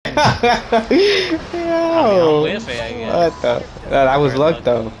I'm Yo, with it, I guess. what the? That was Or luck luck.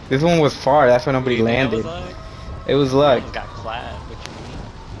 though. This one was far. That's why nobody You think it was landed. luck? It was I luck. almost got clapped. What you mean?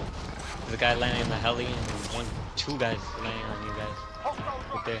 There's a guy landing in the heli and two guys landing on you guys.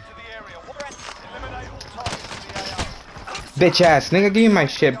 Right there. Bitch ass nigga, give me my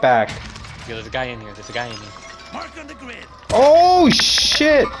shit back. Yo, there's a guy in here. There's a guy in here. Mark on the grid. Oh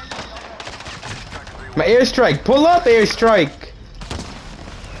shit! My airstrike. Pull up airstrike.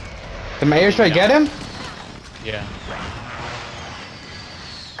 Did my airstrike get him? Yeah.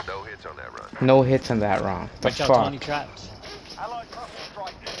 No hits on that run. No hits on that round. The Watch out, fuck? ToniTraps.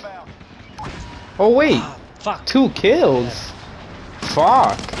 Oh wait, Ah, fuck. 2 kills.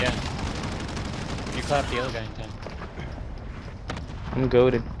 Fuck. Yeah. You clapped the other guy in time. I'm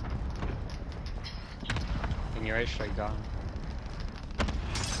goated. And your airstrike gone.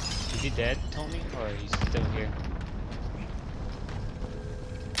 Is he dead, Tony? Or he's still here?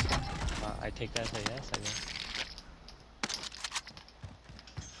 I take that as a yes, I guess.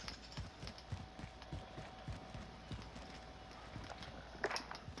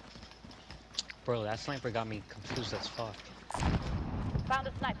 Bro, that sniper got me confused as fuck. Found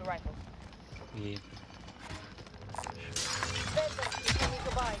a sniper rifle. Yeah.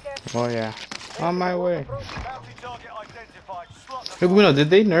 Oh yeah. On my way. Hey, Bruno, did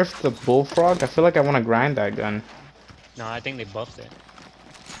they nerf the bullfrog? I feel like I want to grind that gun. No, I think they buffed it.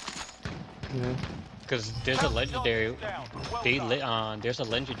 Yeah. Cause there's a legendary. There's a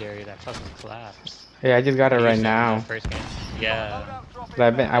legendary that fucking collapsed. Yeah, I just got it I right used in the now. First game. Yeah.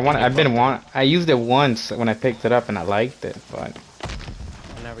 I used it once when I picked it up and I liked it, but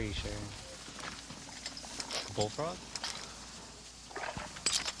I'm not really sure. Bullfrog?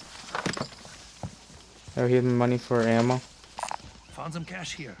 oh, here's my money for ammo. Found some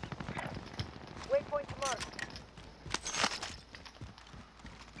cash here. Waypoint marked.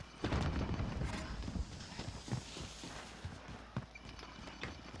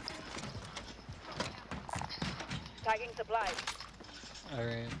 Tagging supplies.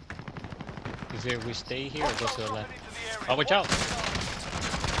 Alright. Is there we stay here or go to the left? Oh, watch out!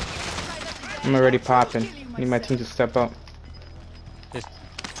 I'm already popping. Need my team to step up.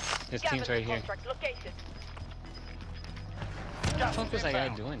 His team's right here. Contract location. What the fuck was that guy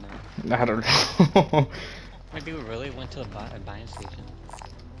doing now? I don't know. Maybe we really went to the buying station.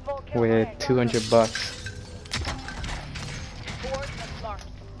 With 200 bucks. Coordinates marked.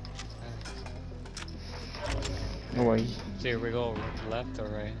 Oh wait. So here we go left or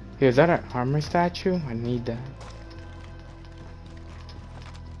right? Hey, is that an armor statue? I need that.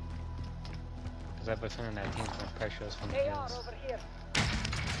 Cause I have a feeling that team's gonna pressure us from the AR hills. over here.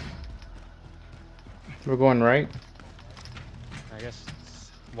 We're going right. I guess.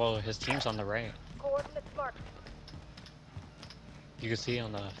 Well, his team's on the right. Coordinates marked. You can see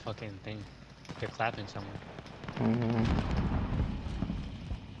on the fucking thing. They're clapping somewhere.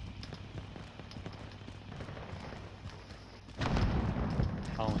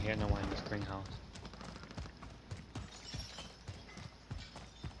 I don't hear no one in this greenhouse.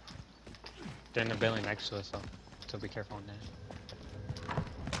 They're in the building next to us, so be careful on that.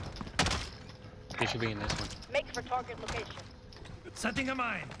 They should be in this one. Make for target location. Setting a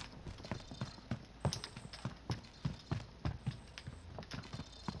mine.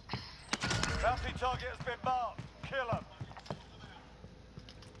 Bounty target has been marked. Kill him.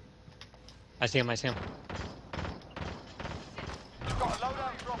 I see him, I see him. Got a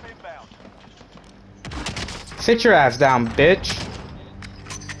loadout drop inbound. Sit your ass down, bitch.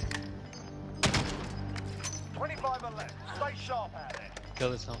 25 are left. Stay sharp out there.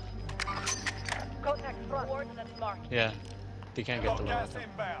 Kill this one. Contact front. Coordinates marked. Yeah. They can't get Got the gas loadout.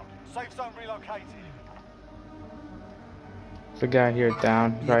 inbound. Safe zone relocated. The guy here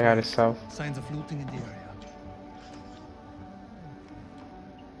down, right out of south. Signs of looting in the area.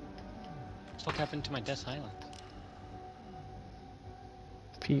 What the fuck happened to my death silence?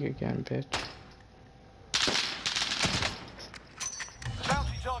 Peek again, bitch.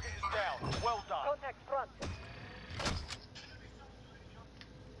 Bounty target is down. Well done. Contact front.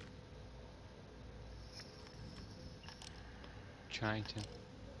 Trying to.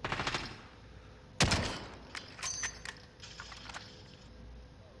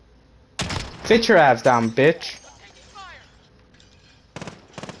 Sit your ass down, bitch.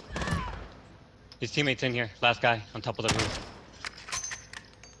 His teammate's in here. Last guy on top of the roof.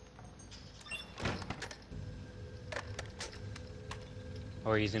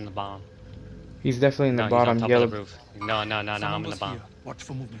 Or he's in the bomb. He's definitely in the No, bottom he's on top yellow. of the roof. No, I'm in Someone the was bomb. here. Watch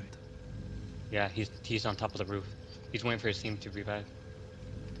for movement. Yeah, he's on top of the roof. He's waiting for his team to revive.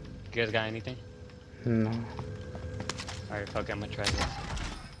 You guys got anything? No. Alright, fuck it, I'm gonna try this.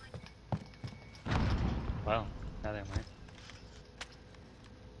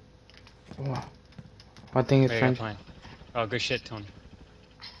 I think it's Where you French. applying? Oh, good shit, Tony.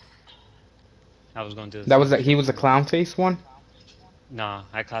 I was gonna do the That same was he shit. was a clown face one. Nah,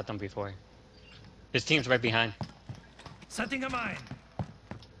 I caught them before. His team's right behind. Setting a mine.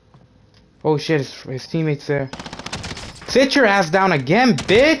 Oh shit, his teammates there. Sit your ass down again,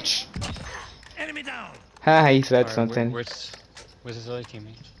 bitch! Enemy down. Ha, he said Alright, something. where's his other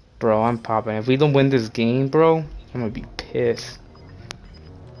teammate? Bro, I'm popping. If we don't win this game, bro, I'm gonna be pissed.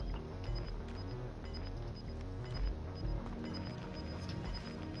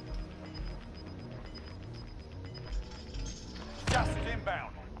 Gas is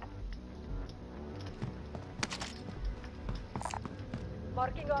inbound.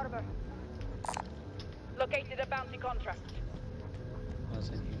 Marking armor. Located a bounty contract. What's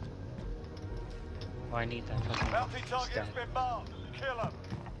in here? Oh, I need that fucking Bounty target's stat. been marked. Kill him.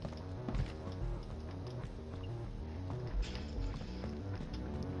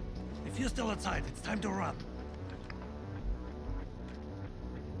 If you're still outside, it's time to run.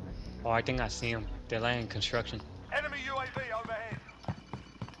 Oh, I think I see him. They're laying construction. Enemy UAV overhead.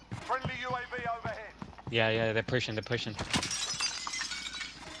 Friendly UAV overhead. Yeah, they're pushing.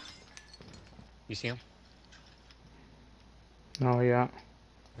 You see him? Oh yeah.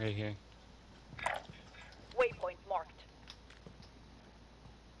 Right here. Waypoint marked.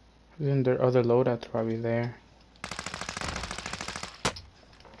 Then their other loadout's probably there.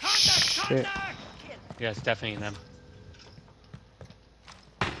 Shit. Yeah, it's definitely them.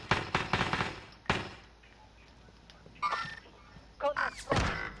 Contact spotted.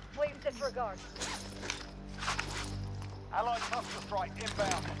 Flame disregard. Allied cluster strike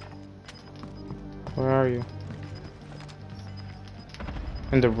inbound. Where are you?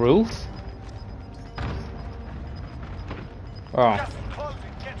 In the roof? Oh. Gas is closing.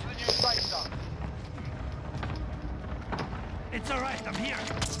 Get to the new safe zone. It's alright, I'm here.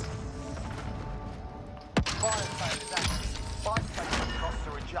 Fire sale is active. Buy station costs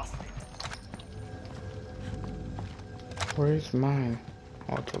are adjusted. Where's mine?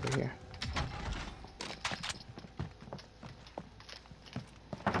 Oh, it's over here.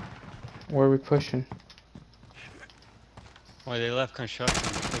 Where are we pushing? Oh, they left construction.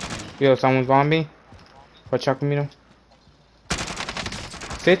 They're pushing. Yo, someone's on me? Watch out, Camino.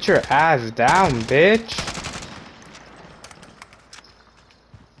 Sit your ass down, bitch.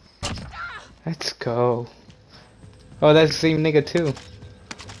 Let's go. Oh, that's the same nigga too.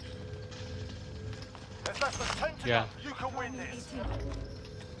 There's less than 10 to Yeah. go. You can win this.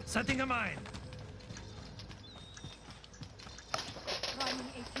 Setting a mine.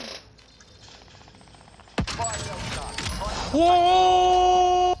 Fire well done.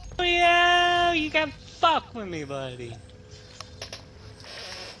 Whoa! Yeah, you can fuck with me, buddy.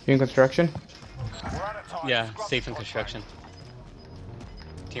 You in construction? We're out of time. Yeah, Scrub safe in squad construction.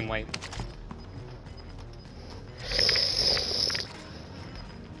 Team white. mate.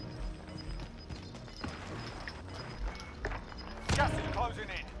 Gas is closing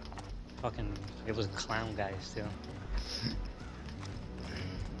in. Fucking, it was clown guys too.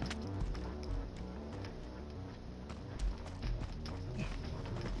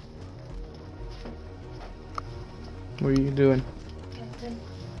 What are you doing?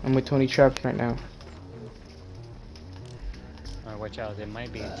 I'm with ToniTraps right now. Alright, watch out. There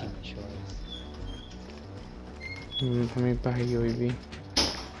might be a team in short. Let me buy a UAV.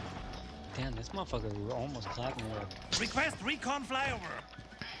 Damn, this motherfucker almost clapped me up. Request recon flyover.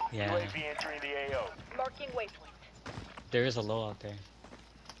 Yeah, UAV entering the AO. Marking waypoint. there is a low out there.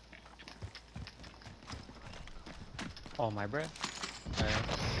 Oh, my breath.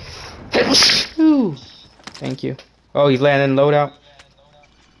 Alright. Ooh. Thank you. Oh, he's landing loadout.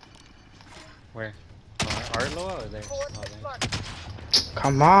 Where? Oh, our low or there? Forward Oh, is there. marked.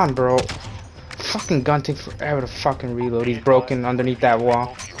 Come on, bro. Fucking gun takes forever to fucking reload. He's broken underneath that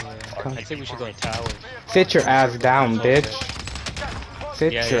wall. Yeah. I think we should go to towers. Sit your ass down, bitch.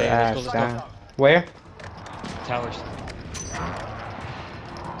 Sit Yeah, your yeah, let's ass go. down. Where? Towers.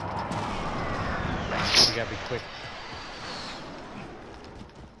 We gotta be quick.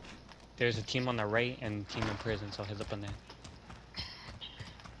 There's a team on the right and team in prison, so heads up on that.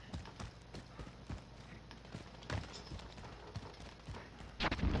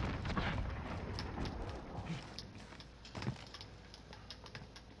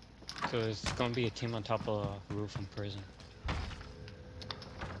 So there's gonna be a team on top of a roof in prison.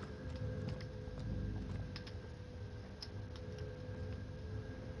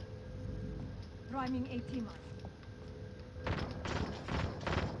 Priming 18 miles.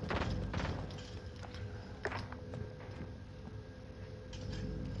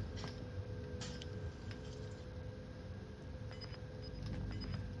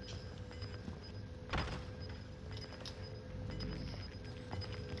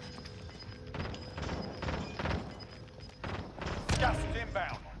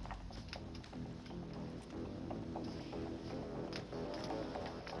 inbound.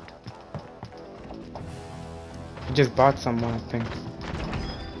 I just bought someone, I think.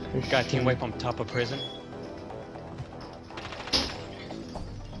 Got a team wipe on top of prison.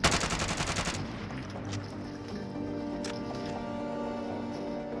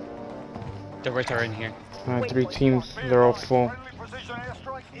 The rest are in here. 3 teams, they're all full. Friendly precision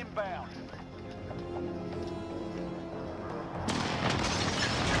airstrike inbound.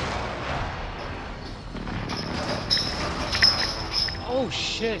 Oh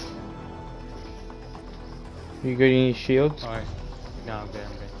shit! You got any shields? Alright. No, I'm good,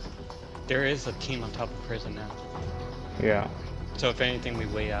 I'm good. There is a team on top of prison now. Yeah. So if anything, we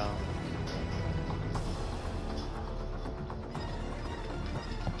wait out.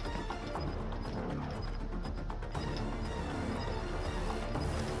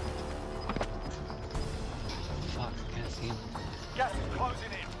 Fuck, I can't see him. Gas is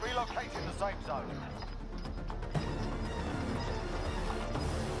closing in. Relocating the safe zone.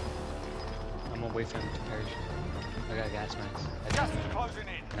 I'm gonna wait for him to perish. I got gas masks. Gas is closing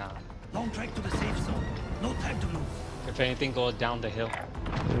in. Nah. Long track to the safe zone. No time to lose. If anything, go down the hill.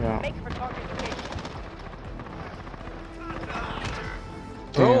 Yeah. Make for target location.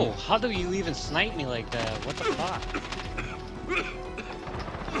 Bro, Damn. how do you even snipe me like that? What the fuck?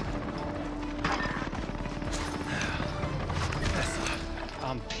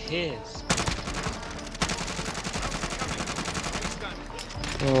 I'm pissed.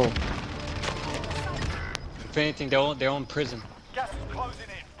 Oh. If anything, they're in prison. Gas is closing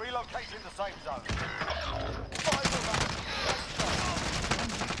in. Relocating the safe zone.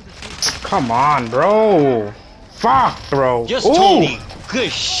 Come on, bro. Fuck, bro. Yes, Ooh. Tony.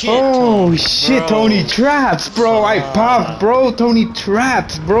 Good shit, Oh Tony. shit, Bro. ToniTraps, bro. I popped, bro.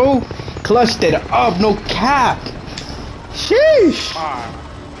 ToniTraps, bro. Clutched it up, no cap. Sheesh.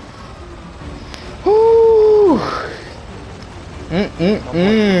 Woo. Left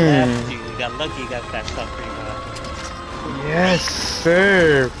you. You got lucky you got that stuff pretty much. Yes,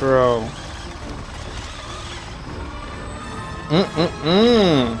 sir, bro.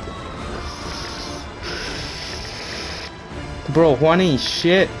 Bro, Juan ain't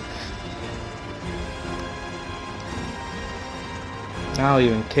shit. I don't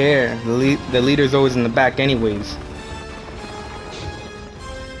even care. The leader's always in the back anyways.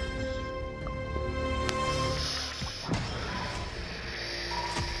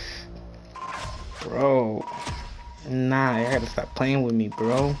 Bro. Nah, I gotta stop playing with me,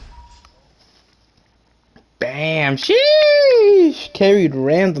 bro. Bam! Sheesh! Carried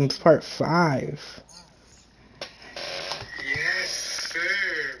randoms part 5.